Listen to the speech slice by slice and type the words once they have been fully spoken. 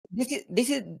this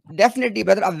is definitely,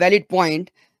 brother, a valid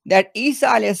point that Isa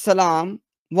alayhi salam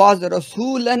was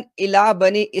Rasulan ila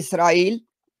Bani Israel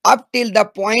up till the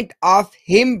point of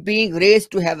him being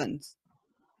raised to heavens.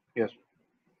 Yes.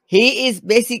 He is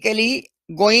basically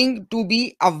going to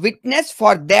be a witness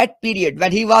for that period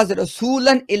when he was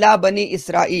Rasulan ila Bani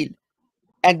Israel.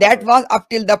 And that was up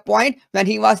till the point when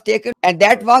he was taken.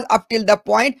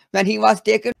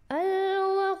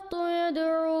 الوقت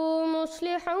يدعو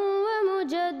مصلحا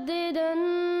ومجددا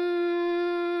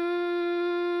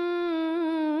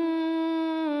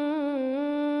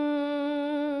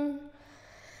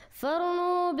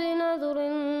فرنوا بنظر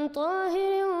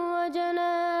طاهر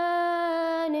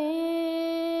وجنان.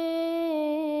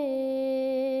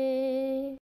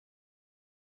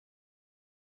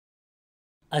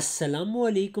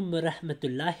 Assalamu alaikum wa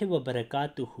rahmatullahi wa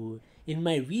barakatuhu. In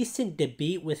my recent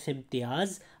debate with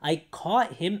Imtiaz, I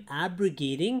caught him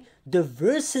abrogating the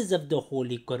verses of the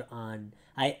Holy Qur'an.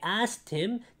 I asked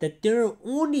him that there are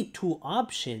only two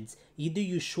options. Either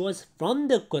you show us from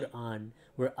the Qur'an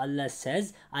where Allah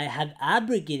says, I have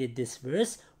abrogated this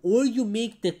verse, or you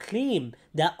make the claim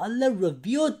that Allah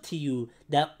revealed to you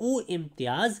that, O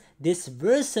Imtiaz, this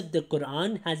verse of the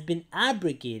Qur'an has been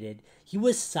abrogated. He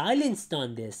was silenced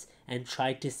on this and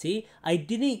tried to say, I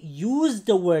didn't use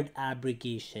the word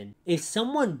abrogation. If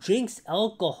someone drinks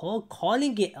alcohol,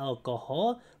 calling it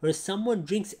alcohol, or someone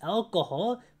drinks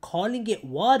alcohol, calling it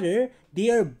water, they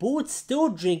are both still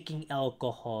drinking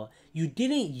alcohol. You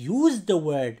didn't use the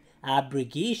word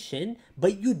abrogation,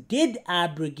 but you did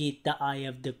abrogate the ayah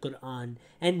of the Quran,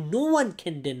 and no one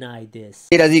can deny this.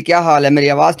 रजी क्या हाल है? मेरी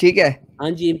आवाज ठीक है?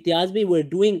 Anji Imtiaz bhai, we're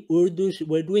doing Urdu,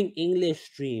 we're doing English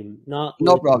stream, not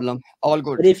No Urdu. problem, all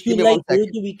good. But if you Give me like 1 second.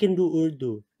 Urdu, we can do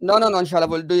Urdu. No, inshallah,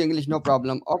 we'll do English, no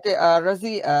problem. Okay,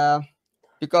 Razi,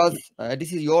 because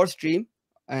this is your stream,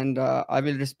 and I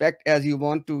will respect as you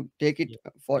want to take it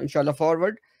for inshallah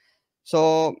forward.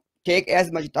 So take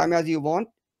as much time as you want.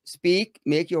 Speak,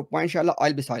 make your point, inshallah.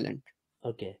 I'll be silent.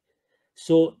 Okay.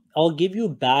 So I'll give you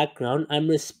background. I'm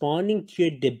responding to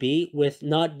your debate with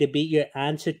not debate, your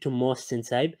answer to Mohsin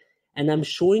Saib. And I'm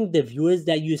showing the viewers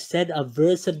that you said a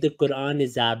verse of the Quran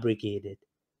is abrogated.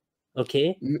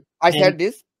 Okay? I said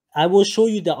this. I will show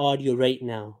you the audio right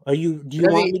now. Do you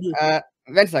want me to?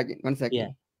 1 second. Yeah.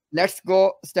 Let's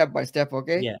go step by step,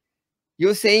 okay? Yeah.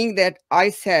 You're saying that I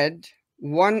said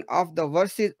one of the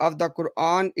verses of the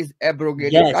Quran is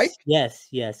abrogated, Yes, right?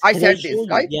 yes. I Can said show this, you?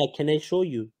 right? Yeah, can I show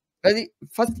you?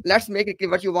 First, let's make it clear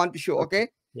what you want to show, okay?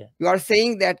 Yeah. You are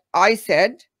saying that I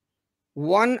said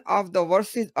one of the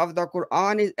verses of the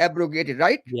Quran is abrogated,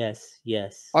 right? Yes.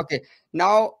 Okay.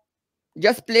 Now,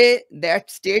 just play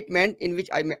that statement in which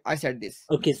I said this.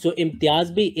 Okay, so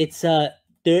Imtiaz bhai,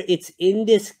 it's in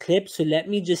this clip, so let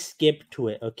me just skip to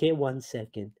it. Okay, 1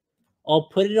 second. I'll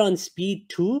put it on speed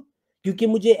 2. Kyunki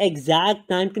mujhe exact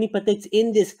time ko nahi pata. It's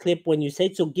in this clip when you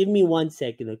said, so give me 1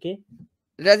 second, okay?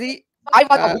 Razi, I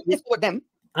was a witness for them.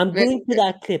 I'm going to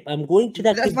that clip.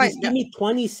 That's fine. Just give me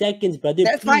 20 seconds, brother.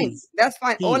 That's please. fine. That's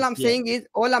fine. Please, All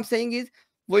I'm saying is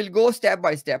we'll go step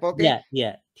by step, okay?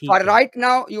 Yeah. For right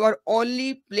now, you are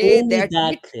only play Only that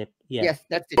that clip. Yeah. Yes,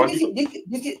 that's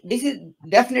it. This is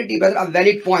definitely, brother, a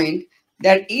valid point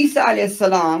that Isa alayhi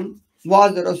salam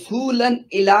was Rasulan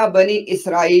ila Bani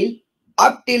Israel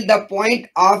up till the point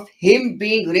of him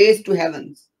being raised to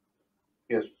heavens.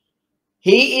 Yes.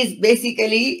 He is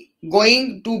basically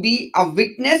going to be a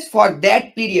witness for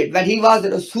that period when he was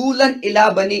Rasulan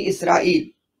ila Bani Israel.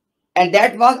 And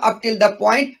that was up till the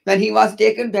point when he was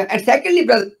taken back. And secondly,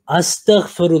 brother,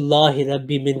 Astaghfirullahi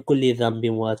Rabbi min kulli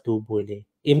dhambin wa atubu ilayh.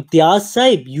 Imtiaz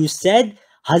Saib, you said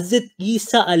Hazrat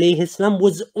Isa alayhi salam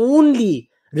was only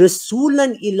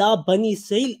Rasulan ila Bani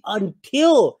Israel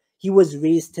until he was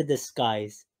raised to the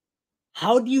skies.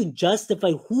 How do you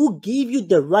justify? Who gave you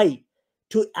the right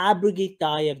to abrogate the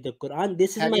ayah of the Quran?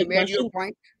 This is have my you made question. your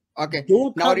point? Okay.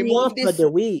 Don't Now cut me remove off, this. brother.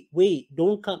 Wait.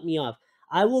 Don't cut me off.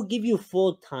 I will give you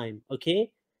full time,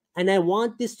 okay? And I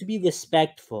want this to be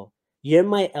respectful. You're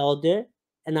my elder,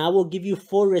 and I will give you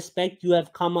full respect. You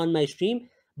have come on my stream.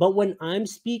 But when I'm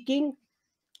speaking,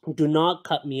 do not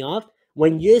cut me off.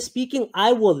 When you're speaking,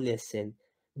 I will listen.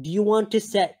 Do you want to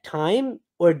set time,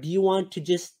 or do you want to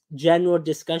just general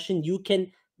discussion? You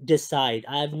can decide.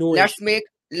 I have no issue.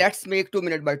 Let's make 2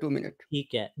 minutes by 2 minutes.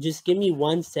 Okay. Just give me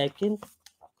 1 second.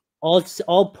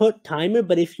 I'll put timer,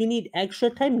 but if you need extra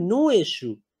time, no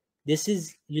issue. This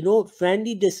is,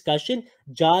 friendly discussion.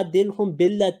 Jadilhum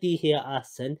billati hiya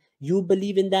ahsan. You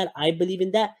believe in that, I believe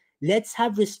in that. Let's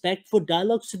have respectful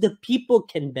dialogue so the people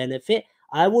can benefit.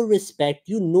 I will respect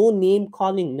you. No name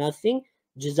calling, nothing.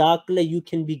 Jazakallah, you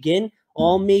can begin.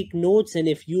 I'll make notes, and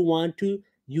if you want to,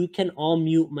 You can all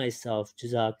mute myself.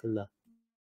 Jazakallah.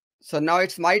 So now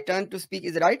it's my turn to speak,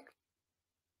 is it right?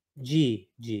 G.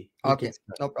 You Okay, can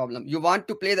start. no problem. You want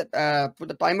to play the put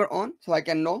the timer on so I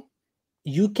can know?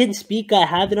 You can speak. I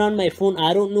have it on my phone.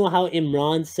 I don't know how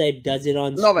Imran Saib does it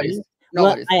on No worries. stream. No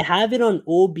Well, worries. I have it on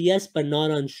OBS, but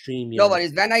not on stream No yet.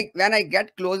 worries. When I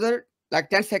get closer, like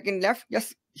 10 seconds left,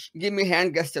 just give me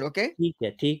hand gesture, okay?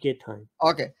 Take your time.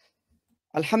 Okay.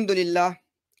 Alhamdulillah.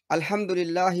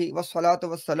 Alhamdulillahi wassalatu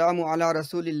wassalamu ala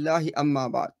rasulillahi amma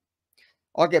ba'd.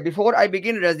 Okay, before I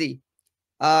begin, Razi,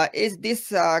 is this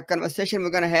conversation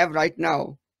we're gonna have right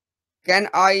now? Can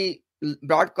I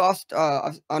broadcast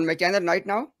on my channel right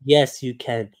now? Yes, you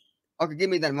can. Okay, give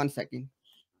me then 1 second.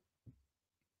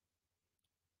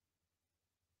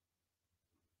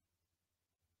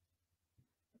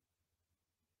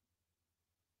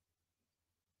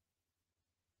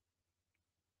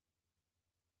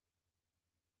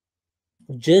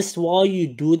 Just while you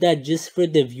do that, just for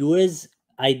the viewers,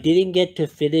 I didn't get to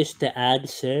finish the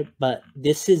answer, but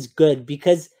this is good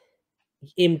because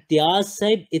Imtiaz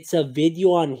said it's a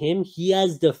video on him. He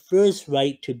has the first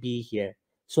right to be here.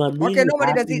 So I'm Okay, really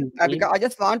nobody does happy it he came. because I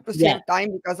just want to Yeah, save time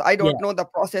because I yeah. don't know the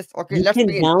process. Okay, You let's can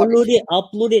begin. Okay, download it,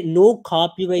 upload it, no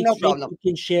copyright no strike. problem. You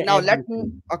can share Now let me.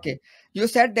 everything. Okay, you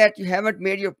said that you haven't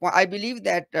made your point. I believe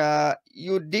that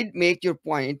you did make your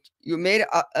point. You made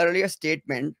an earlier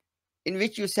statement in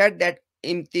which you said that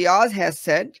Imtiaz has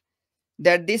said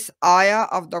that this ayah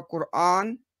of the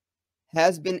Quran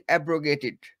has been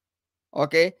abrogated.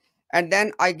 Okay, and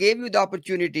then I gave you the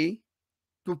opportunity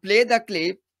to play the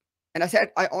clip, and I said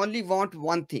I only want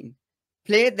one thing: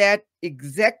 play that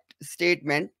exact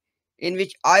statement in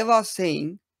which I was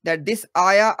saying that this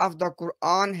ayah of the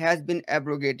Quran has been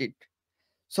abrogated.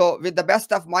 So, with the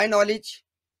best of my knowledge,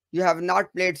 you have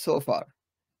not played so far.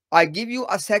 I give you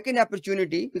a second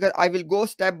opportunity because I will go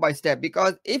step by step.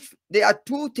 Because if there are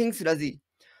two things, Razi,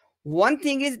 one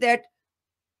thing is that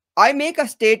I make a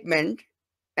statement,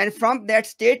 and from that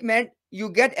statement, you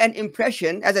get an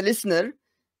impression as a listener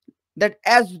that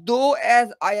as though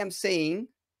as I am saying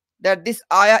that this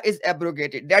ayah is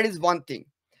abrogated. That is one thing.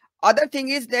 Other thing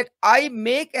is that I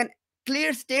make a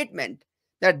clear statement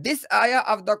that this ayah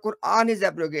of the Quran is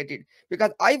abrogated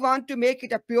because I want to make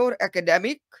it a pure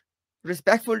academic,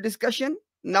 respectful discussion,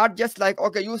 not just like,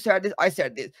 okay, you said this, I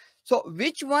said this. So,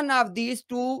 which one of these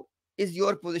two is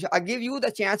your position? I give you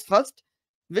the chance first.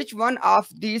 Which one of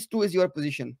these two is your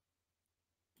position?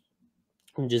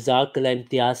 Jazakallah.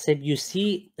 Imtiaz said, you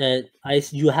see,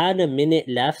 you had a minute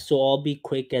left, so I'll be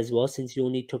quick as well since you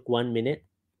only took 1 minute.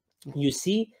 You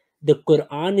see, the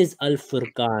Quran is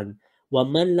Al-Furqan.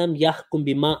 وَمَنْ لَمْ يَحْكُمْ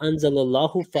بِمَا أَنزَلَ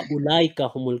اللَّهُ فَأُولَٰئِكَ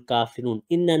هُمُ الْكَافِرُونَ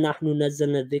إِنَّا نَحْنُ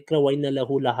نَزَّلْنَا الذِّكْرَ وَإِنَّا لَهُ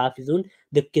لَحَافِظُونَ.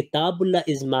 The Kitabullah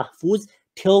is mahfuz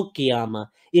till Qiyamah.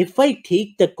 If I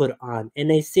take the Quran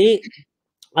and I say,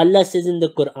 Allah says in the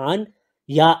Quran,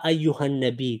 Ya ayyuhan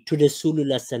Nabi to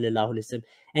Rasulullah sallallahu alaihi wasallam,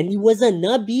 and he was a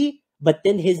Nabi, but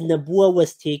then his Nabuwat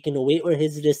was taken away, or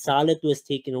his Risalat was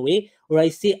taken away, or I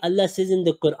say Allah says in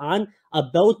the Quran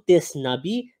about this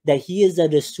Nabi that he is a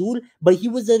Rasul, but he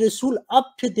was a Rasul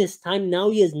up to this time, now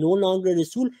he is no longer a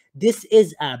Rasul. This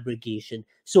is abrogation.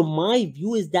 So my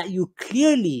view is that you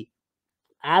clearly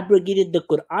abrogated the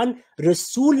Quran,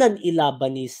 Rasulan ila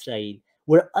Bani Israel,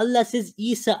 where Allah says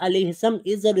Isa alayhi salam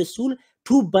is a Rasul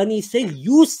to Bani Israel.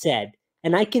 You said,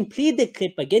 and I can play the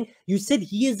clip again, you said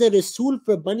he is a Rasul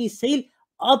for Bani Israel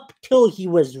up till he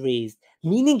was raised,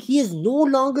 meaning he is no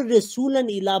longer Rasulan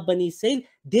ila Bani Israel.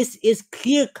 This is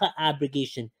clear-cut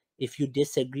abrogation. If you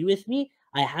disagree with me,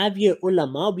 I have your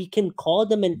ulama, we can call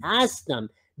them and ask them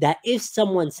that if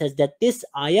someone says that this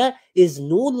ayah is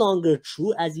no longer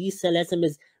true, as Isa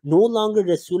is no longer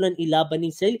Rasulan ila Bani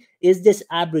Israel, is this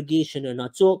abrogation or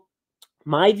not? So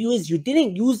my view is you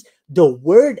didn't use the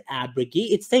word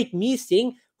abrogate. It's like me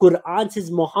saying Quran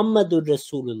says Muhammadur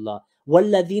Rasulullah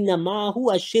walladhina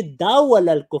ma'ahu ashiddaw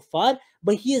alal kuffar,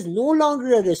 but he is no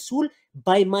longer a Rasul.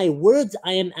 By my words,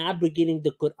 I am abrogating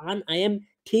the Quran. I am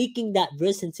taking that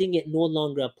verse and saying it no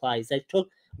longer applies. I took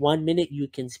 1 minute, you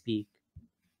can speak.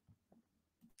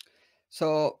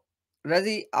 So,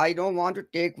 Razi, I don't want to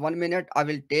take 1 minute, I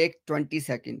will take 20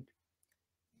 seconds.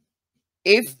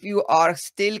 If you are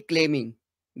still claiming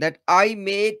that I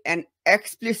made an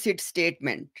explicit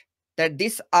statement that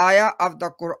this ayah of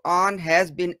the Quran has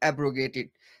been abrogated,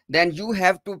 then you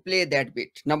have to play that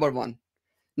bit. Number one.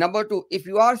 Number two, if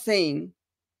you are saying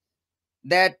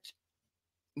that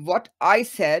what I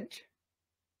said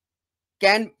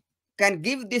can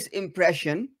give this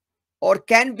impression, or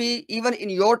can be even in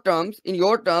your terms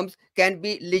can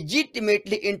be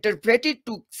legitimately interpreted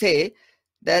to say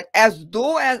that as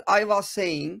though as I was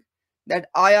saying that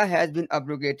ayah has been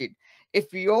abrogated.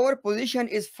 If your position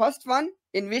is first one,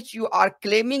 in which you are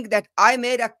claiming that I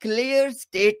made a clear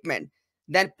statement,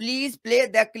 then please play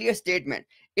that clear statement.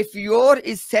 If your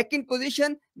is second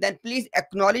position, then please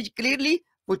acknowledge clearly.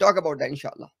 We'll talk about that,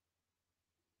 inshallah.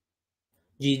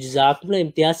 Ji, Jazakumullah.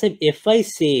 Imtiaz sahib, if I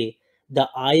say the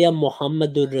ayah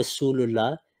Muhammadur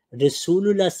Rasulullah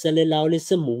sallallahu alaihi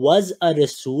wasallam was a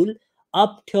Rasul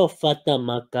up till Fatah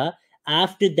Makkah,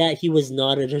 after that he was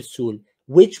not a Rasul,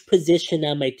 which position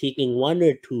am I taking, one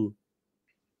or two?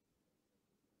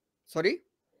 Sorry?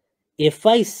 If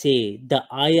I say the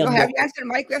ayah, No, have you answered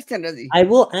my question, Razi? I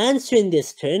will answer in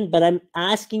this turn, but I'm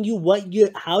asking you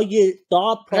how your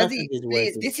thought process Razi, is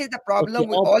please, working. this is the problem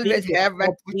we I'll play always have when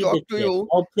I'll we play talk the to clip. you.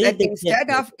 I'll play That the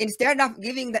clip. instead of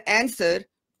giving the answer,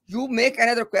 you make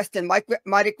another question.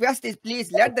 My request is,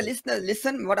 please let the listener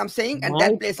listen what I'm saying and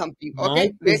then play something. My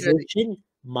Okay? Wait, Razi. position,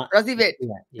 Razi, wait.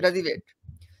 yeah. Razi, wait.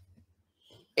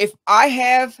 If I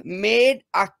have made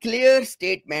a clear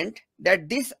statement that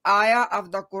this ayah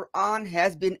of the Quran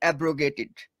has been abrogated,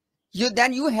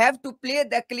 then you have to play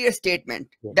the clear statement.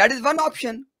 Yeah. That is one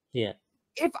option. Yeah.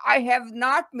 If I have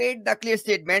not made the clear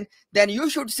statement, then you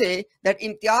should say that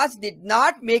Imtiaz did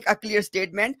not make a clear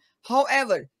statement.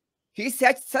 However, he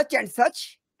said such and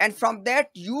such, and from that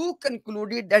you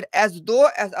concluded that as though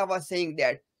as I was saying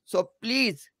that. So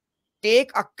please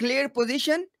take a clear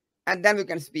position and then we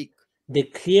can speak. The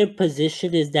clear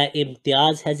position is that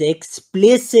Imtiaz has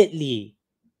explicitly,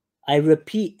 I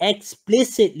repeat,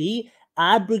 explicitly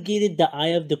abrogated the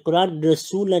ayah of the Quran,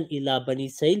 Rasulan ila Bani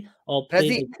Israil. I'll play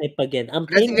Razi, the clip again. I'm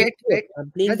playing Razi, the clip.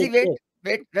 I'm playing the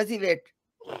clip. Razi, wait.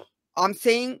 I'm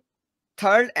saying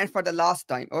third and for the last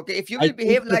time. Okay, if you I will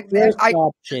behave take the like that, first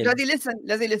option.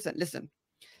 Razi, listen.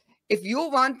 If you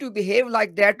want to behave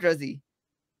like that, Razi,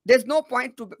 there's no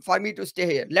point for me to stay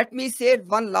here. Let me say it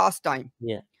one last time.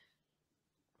 Yeah.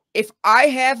 If I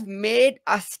have made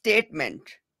a statement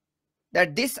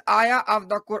that this ayah of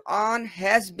the Quran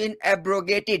has been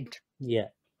abrogated. Yeah.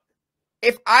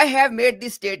 If I have made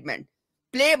this statement,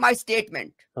 play my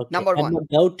statement. Okay. Number one. I'm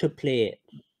about to play it.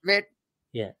 Wait.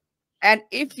 Yeah. And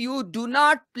if you do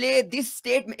not play this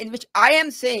statement in which I am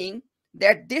saying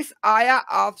that this ayah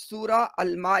of Surah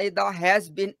Al-Ma'idah has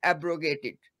been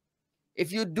abrogated,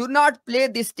 if you do not play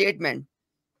this statement,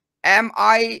 am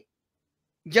I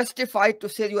justified to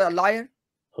say you are a liar?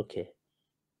 Okay.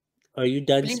 Are you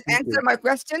done Please speaking? answer my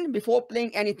question before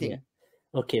playing anything. Yeah.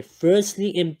 Okay.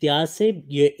 Firstly, Imtiaz sahib,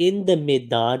 you're in the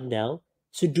Maidan now,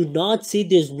 so do not say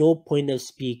there's no point of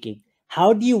speaking.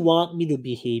 How do you want me to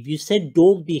behave? You said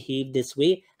don't behave this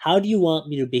way. How do you want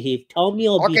me to behave? Tell me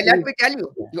I'll behave. Okay, let me tell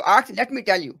you. Yeah. You asked, let me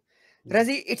tell you. Yeah.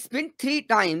 Razi, it's been 3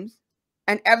 times,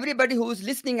 and everybody who's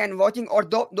listening and watching, or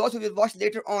those who will watch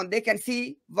later on, they can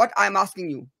see what I'm asking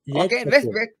you. Okay,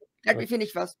 wait. Let me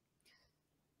finish first.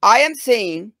 I am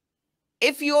saying,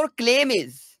 if your claim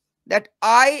is that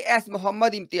I, as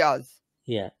Muhammad Imtiaz,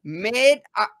 made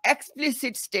an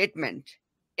explicit statement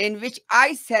in which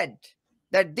I said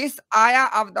that this ayah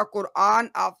of the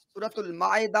Quran of Surah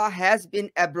Al-Ma'idah has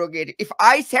been abrogated. If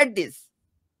I said this,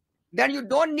 then you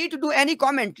don't need to do any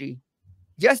commentary.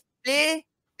 Just play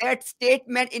that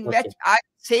statement in which I'm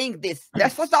saying this.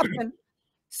 That's first option.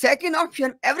 Second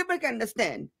option, everybody can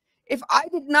understand. If I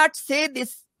did not say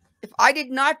this, if I did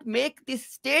not make this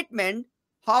statement,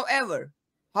 however,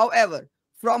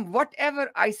 from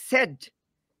whatever I said,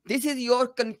 this is your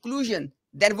conclusion,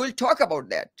 then we'll talk about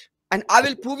that. And I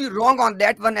will prove you wrong on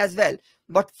that one as well.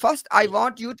 But first, I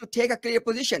want you to take a clear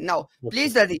position. Now,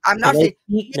 please, Razi, I'm not saying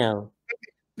now.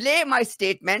 Play my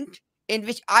statement in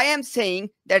which I am saying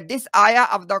that this ayah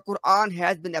of the Quran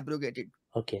has been abrogated.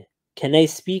 Okay. Can I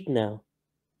speak now?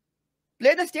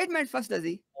 Play the statement first,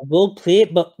 Razi. I will play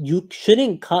it, but you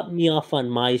shouldn't cut me off on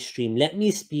my stream. Let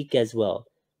me speak as well.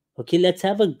 Okay, let's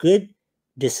have a good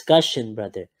discussion,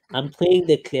 brother. I'm playing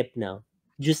the clip now.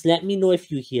 Just let me know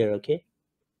if you hear, okay?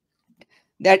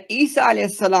 That Isa alayhi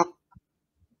salam.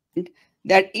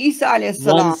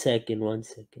 One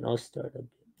second. I'll start a bit.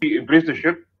 We embrace the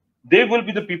shirk, they will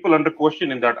be the people under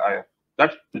question in that ayah.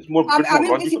 That's more.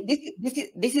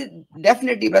 This is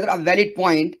definitely, brother, a valid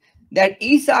point. That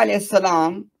Isa alayhi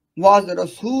salam was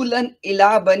Rasulan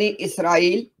ila Bani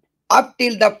Israel up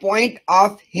till the point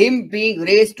of him being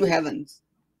raised to heavens.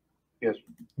 Yes.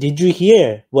 Did you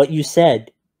hear what you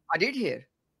said? I did hear.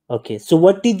 Okay, so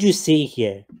what did you say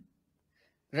here?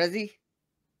 Razi,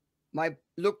 my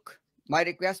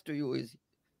request to you is,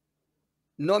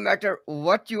 no matter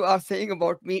what you are saying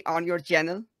about me on your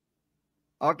channel,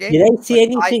 okay? Did I say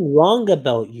anything wrong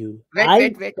about you? Wait. I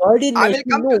will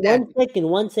come to that.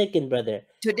 One second, brother.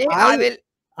 Today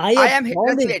I am here.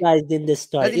 Razi, wait. apologized in the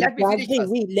start. Razi, let me finish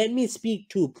Wait, first. let me speak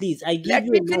too, please. I give Let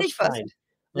you me enough finish first. time.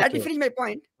 Let me Okay. finish my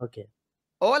point. Okay.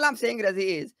 All I'm saying,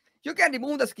 Razi, is you can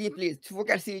remove the screen, please, so we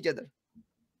can see each other.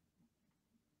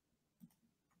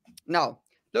 Now,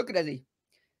 look, Razi.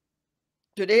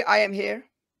 Today I am here,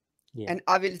 and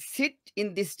I will sit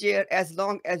in this chair as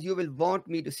long as you will want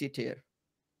me to sit here.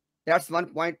 That's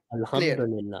one point clear.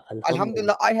 Alhamdulillah.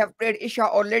 Alhamdulillah, I have prayed Isha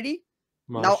already.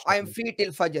 Now I am free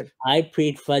till Fajr. I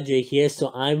prayed Fajr here,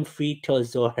 so I'm free till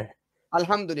Zohar.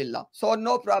 Alhamdulillah. So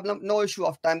no problem, no issue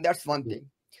of time. That's one thing.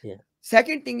 Yeah.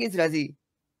 Second thing is, Razi.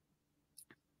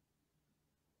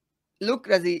 Look,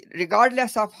 Razi,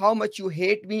 regardless of how much you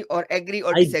hate me or agree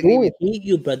or disagree with me. I don't hate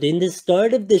you, brother. In the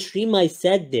start of the stream, I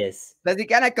said this. Razi,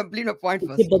 can I complete my point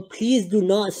first? Okay, but please do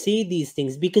not say these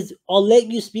things because I'll let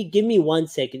you speak. Give me 1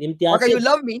 second. Imtiaz, okay, you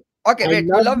love me. Okay, wait, I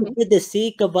love you love me for the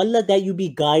sake of Allah that you be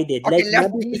guided. Okay, Like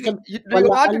let's Nabi deal Islam, with, do you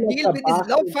want to deal with this tabaq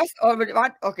love first or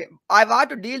what? Okay, I want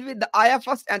to deal with the ayah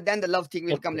first and then the love thing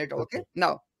will come later. Okay.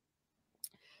 Now,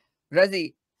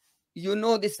 Razi, you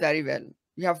know this very well.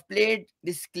 You have played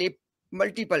this clip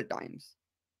multiple times.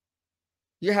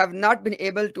 You have not been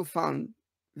able to find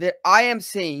where I am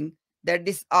saying that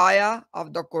this ayah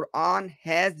of the Quran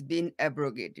has been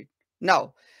abrogated.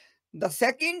 Now, the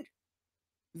second,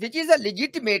 which is a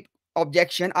legitimate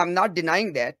objection, I'm not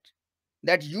denying that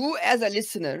you as a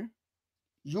listener,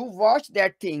 you watch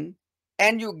that thing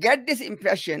and you get this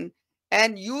impression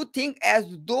and you think as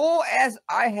though as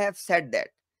I have said that.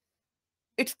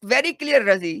 It's very clear,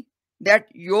 Razi, that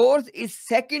yours is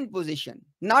second position,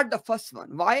 not the first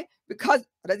one. Why? Because,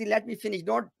 Razi, let me finish.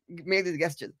 Don't make this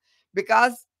gesture.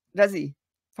 Because, Razi,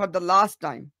 for the last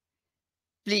time,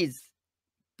 please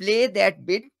play that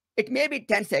bit. It may be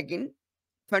 10 seconds,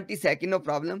 20 seconds, no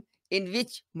problem, in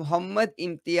which Muhammad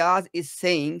Imtiaz is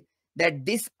saying that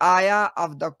this ayah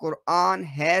of the Quran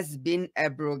has been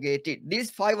abrogated. These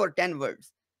 5 or 10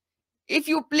 words. If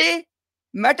you play,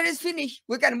 matter is finished.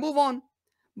 We can move on.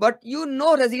 But you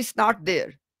know, Razi, is not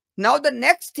there. Now the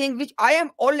next thing which I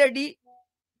am already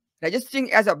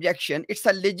registering as objection, it's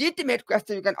a legitimate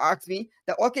question you can ask me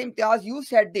that, okay, Imtiaz, you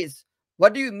said this.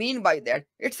 What do you mean by that?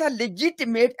 It's a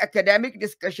legitimate academic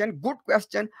discussion, good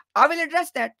question. I will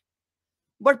address that.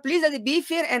 But please, Razi, be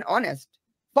fair and honest.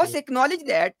 First, acknowledge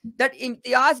that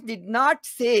Imtiaz did not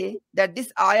say that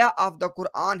this ayah of the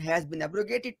Quran has been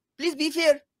abrogated. Please be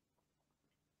fair.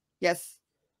 Yes.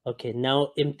 Okay,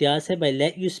 now Imtiaz Sahib, I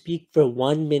let you speak for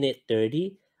 1 minute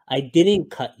 30. I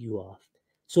didn't cut you off.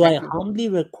 So I humbly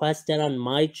request that on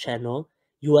my channel,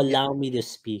 you allow me to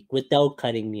speak without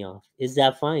cutting me off. Is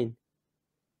that fine?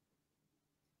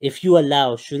 If you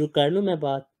allow, shuru kar lu main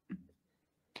baat.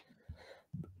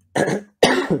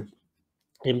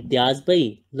 Imtiaz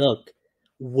bhai, look,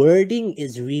 wording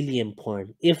is really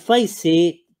important. If I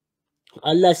say,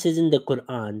 Allah says in the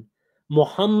Quran,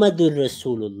 Muhammadur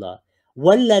Rasulullah,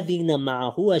 Walladina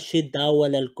ma'ahu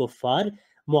ashiddaw al kuffar,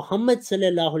 Muhammad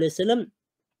sallallahu alayhi wasallam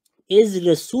is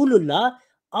Rasulullah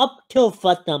up till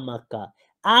Fatah Makkah.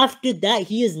 After that,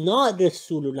 he is not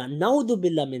Rasulullah. Na'udhu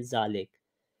billah min zalik.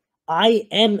 I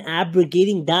am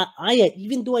abrogating that ayah,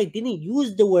 even though I didn't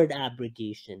use the word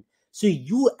abrogation. So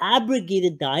you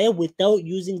abrogated the ayah without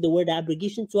using the word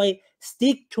abrogation. So I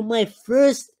stick to my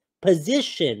first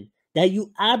position that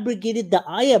you abrogated the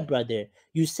ayah, brother.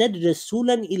 You said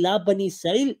Rasulan ila Bani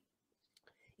Israil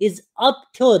is up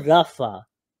till Rafa.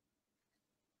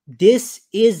 This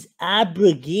is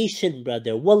abrogation,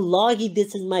 brother. Wallahi,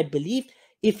 this is my belief.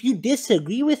 If you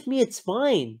disagree with me, it's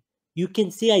fine. You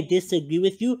can say I disagree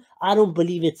with you. I don't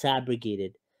believe it's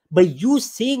abrogated. But you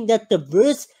saying that the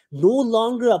verse no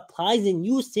longer applies and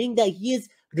you saying that he is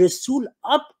Rasul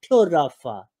up to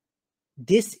Rafa.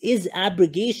 This is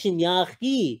abrogation, ya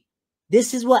akhi.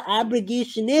 This is what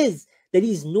abrogation is. That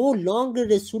he's no longer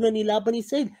Rasulan ila Bani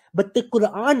Israil. But the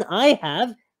Quran I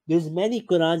have, there's many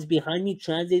Qurans behind me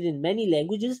translated in many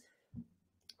languages.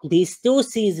 They still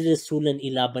say is Rasulan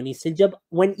ila Bani Israil.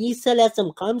 When Isa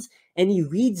comes and he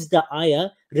reads the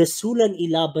ayah, Rasulan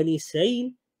ila Bani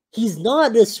Israil, he's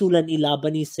not Rasulan ila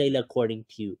Bani Israil according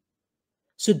to you.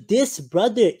 So this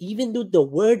brother, even though the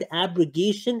word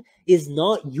abrogation is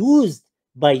not used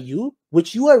by you,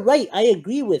 which you are right, I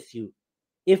agree with you.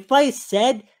 If I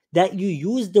said that you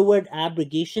used the word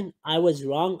abrogation, I was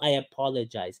wrong, I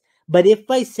apologize. But if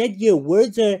I said your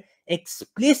words are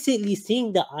explicitly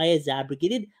saying the ayah is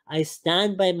abrogated, I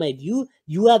stand by my view.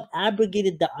 You have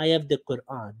abrogated the ayah of the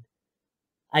Quran.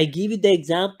 I give you the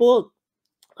example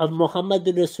of Muhammad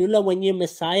Rasulullah. When your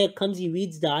Messiah comes, he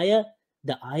reads the ayah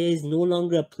is no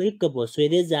longer applicable. So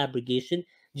it is abrogation.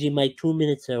 Gee, my 2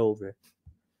 minutes are over.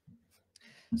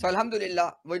 So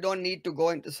Alhamdulillah, we don't need to go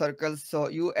into circles. So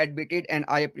you admitted, and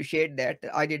I appreciate that.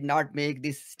 I did not make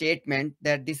this statement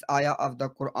that this ayah of the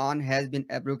Quran has been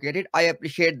abrogated. I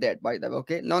appreciate that, by the way.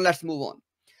 Okay. Now let's move on.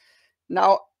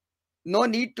 Now, no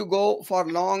need to go for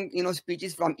long,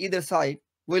 speeches from either side.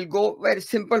 We'll go very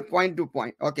simple point to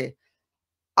point. Okay.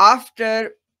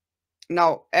 After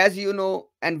now, as you know,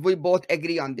 and we both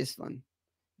agree on this one,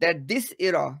 that this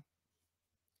era,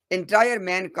 entire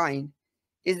mankind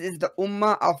is the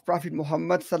ummah of Prophet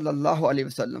Muhammad sallallahu alaihi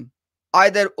wasallam,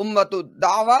 either ummatul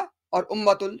da'wa or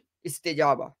ummatul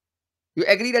istijaba. You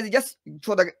agree? That just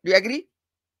so that you agree?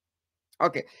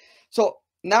 Okay. So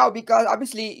now, because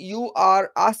obviously you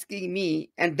are asking me,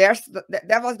 and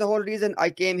that was the whole reason I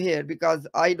came here, because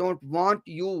I don't want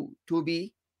you to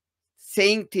be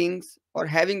saying things or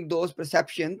having those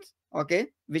perceptions, okay,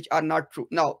 which are not true.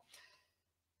 Now,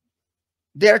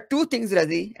 there are two things,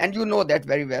 Razi, and you know that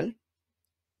very well.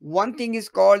 One thing is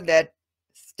called that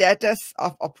status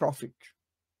of a prophet.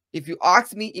 If you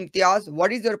ask me, Imtiaz,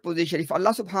 what is your position? If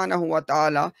Allah subhanahu wa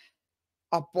ta'ala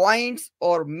appoints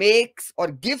or makes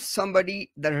or gives somebody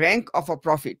the rank of a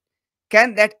prophet,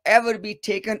 can that ever be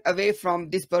taken away from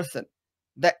this person?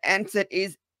 The answer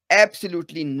is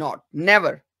absolutely not.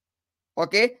 Never.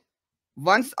 Okay?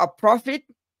 Once a prophet,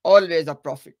 always a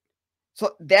prophet.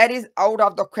 So that is out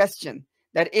of the question,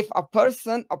 that if a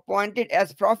person appointed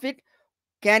as prophet,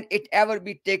 can it ever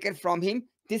be taken from him?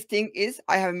 This thing is,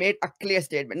 I have made a clear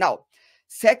statement. Now,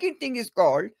 second thing is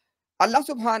called Allah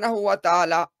subhanahu wa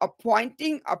ta'ala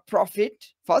appointing a prophet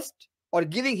first, or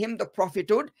giving him the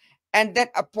prophethood, and then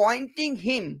appointing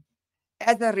him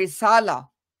as a risala,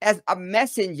 as a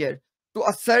messenger to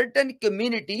a certain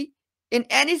community in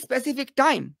any specific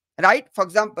time, right? For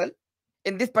example,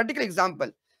 in this particular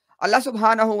example, Allah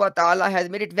subhanahu wa ta'ala has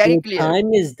made it very Your clear.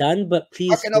 time is done, but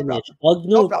please Okay, no finish. problem. Oh,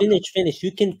 No no, problem. finish.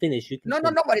 You can finish. No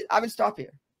worries. I will stop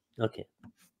here. Okay.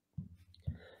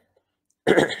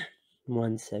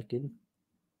 1 second.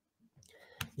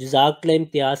 Jazakallah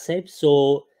Imtiaz Sahib.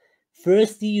 So,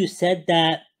 firstly, you said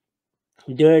that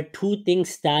there are two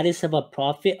things: status of a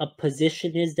prophet. A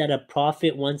position is that a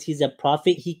prophet, once he's a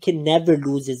prophet, he can never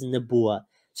lose his nabuwat.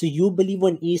 So you believe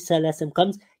when Isa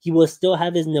comes, he will still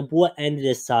have his nabuwat and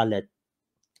risalat.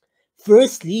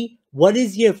 Firstly, what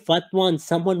is your fatwa on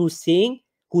someone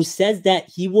who says that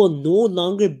he will no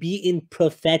longer be in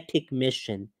prophetic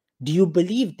mission? Do you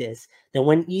believe this? That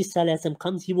when Isa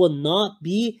comes, he will not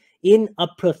be in a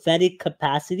prophetic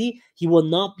capacity? He will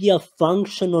not be a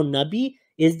functional Nabi?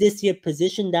 Is this your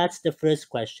position? That's the first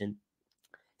question.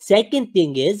 Second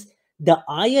thing is, the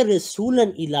ayah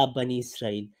Rasulan ila Bani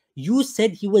Israel. You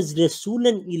said he was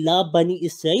Rasulan ila Bani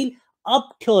Israel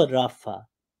up till Rafa.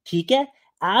 Okay?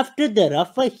 After the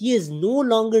Rafa, he is no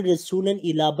longer Rasulan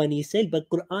ila Bani Israel, but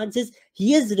Quran says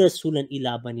he is Rasulan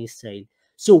ila Bani Israel.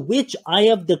 So which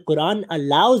ayah of the Quran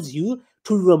allows you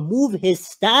to remove his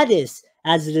status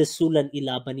as Rasulan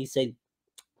ila Bani Israel?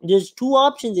 There's two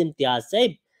options, Imtiaz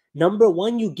Sahib. Number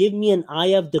one, you give me an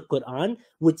ayah of the Quran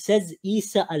which says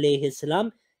Isa alayhi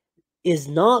salam is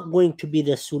not going to be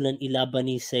Rasulan ila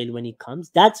Bani Israel when he comes.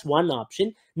 That's one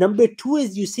option. Number two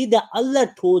is you see that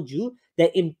Allah told you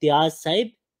that Imtiaz Sahib,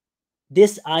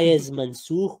 this ayah is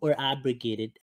mansukh or abrogated.